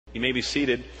You may be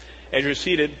seated. As you're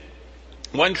seated,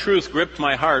 one truth gripped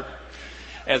my heart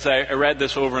as I read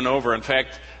this over and over. In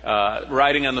fact,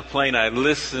 riding on the plane, I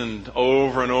listened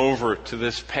over and over to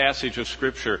this passage of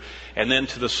Scripture and then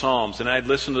to the Psalms. And I'd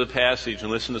listen to the passage and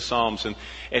listen to Psalms.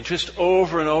 And just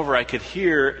over and over, I could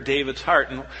hear David's heart.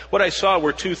 And what I saw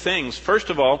were two things. First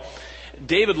of all,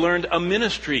 David learned a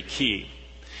ministry key.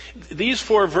 These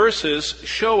 4 verses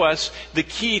show us the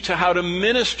key to how to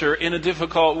minister in a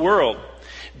difficult world.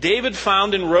 David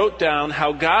found and wrote down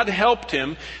how God helped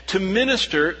him to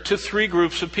minister to 3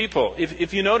 groups of people.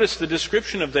 If you notice the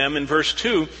description of them in verse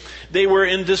 2, they were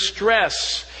in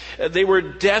distress. They were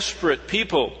desperate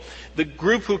people. The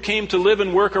group who came to live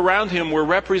and work around him were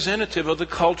representative of the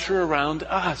culture around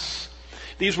us.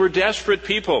 These were desperate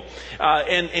people.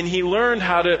 And he learned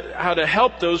how to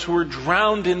help those who were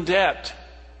drowned in debt.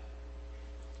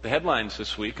 The headlines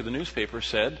this week of the newspaper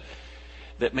said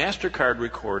that MasterCard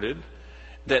recorded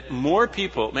that more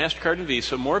people, MasterCard and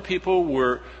Visa, more people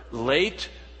were late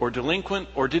or delinquent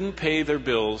or didn't pay their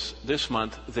bills this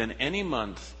month than any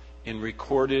month in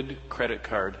recorded credit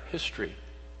card history.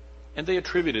 And they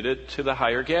attributed it to the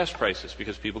higher gas prices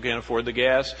because people can't afford the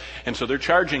gas, and so they're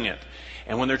charging it.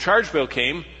 And when their charge bill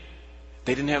came,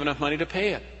 they didn't have enough money to pay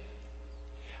it.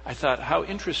 I thought, how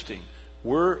interesting.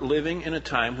 We're living in a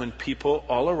time when people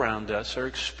all around us are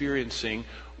experiencing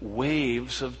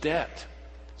waves of debt.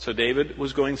 So David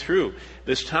was going through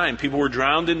this time. People were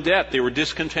drowned in debt. They were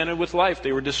discontented with life.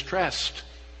 They were distressed.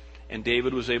 And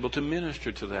David was able to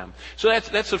minister to them. So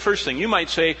that's the first thing. You might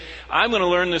say, I'm going to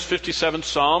learn this 57th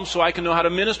Psalm so I can know how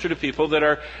to minister to people that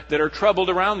are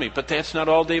troubled around me. But that's not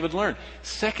all David learned.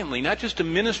 Secondly, not just a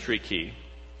ministry key,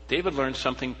 David learned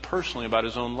something personally about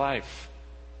his own life.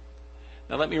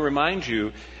 Now let me remind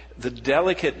you the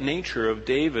delicate nature of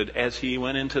David as he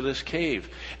went into this cave.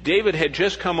 David had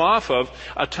just come off of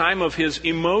a time of his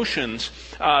emotions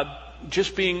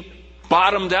just being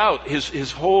bottomed out.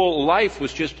 His whole life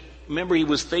was just, remember, he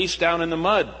was face down in the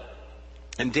mud.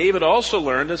 And David also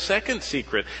learned a second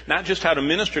secret, not just how to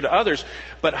minister to others,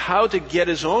 but how to get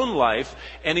his own life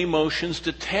and emotions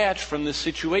detached from this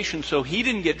situation so he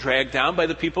didn't get dragged down by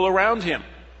the people around him.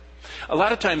 A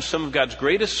lot of times some of God's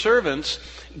greatest servants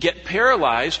get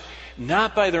paralyzed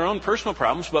not by their own personal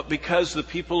problems, but because the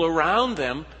people around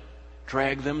them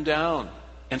drag them down.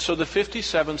 And so the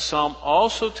 57th Psalm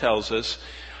also tells us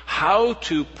how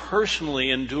to personally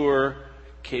endure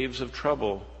caves of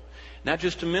trouble. Not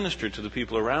just to minister to the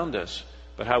people around us,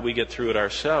 but how we get through it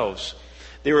ourselves.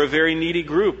 They were a very needy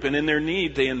group, and in their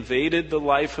need they invaded the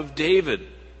life of David,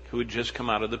 who had just come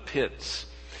out of the pits.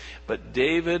 But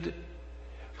David,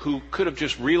 who could have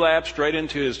just relapsed right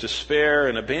into his despair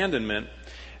and abandonment,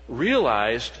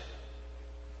 realized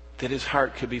that his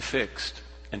heart could be fixed.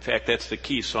 In fact, that's the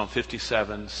key. Psalm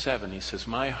 57:7. He says,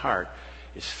 my heart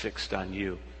is fixed on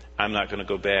you. I'm not going to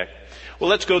go back.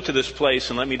 Well, let's go to this place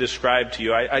and let me describe to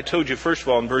you. I told you, first of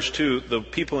all, in verse 2, the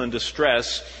people in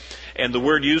distress. And the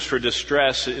word used for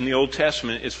distress in the Old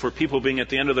Testament is for people being at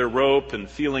the end of their rope and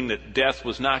feeling that death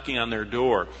was knocking on their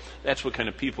door. That's what kind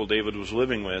of people David was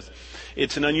living with.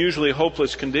 It's an unusually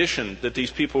hopeless condition that these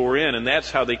people were in, and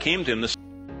that's how they came to him.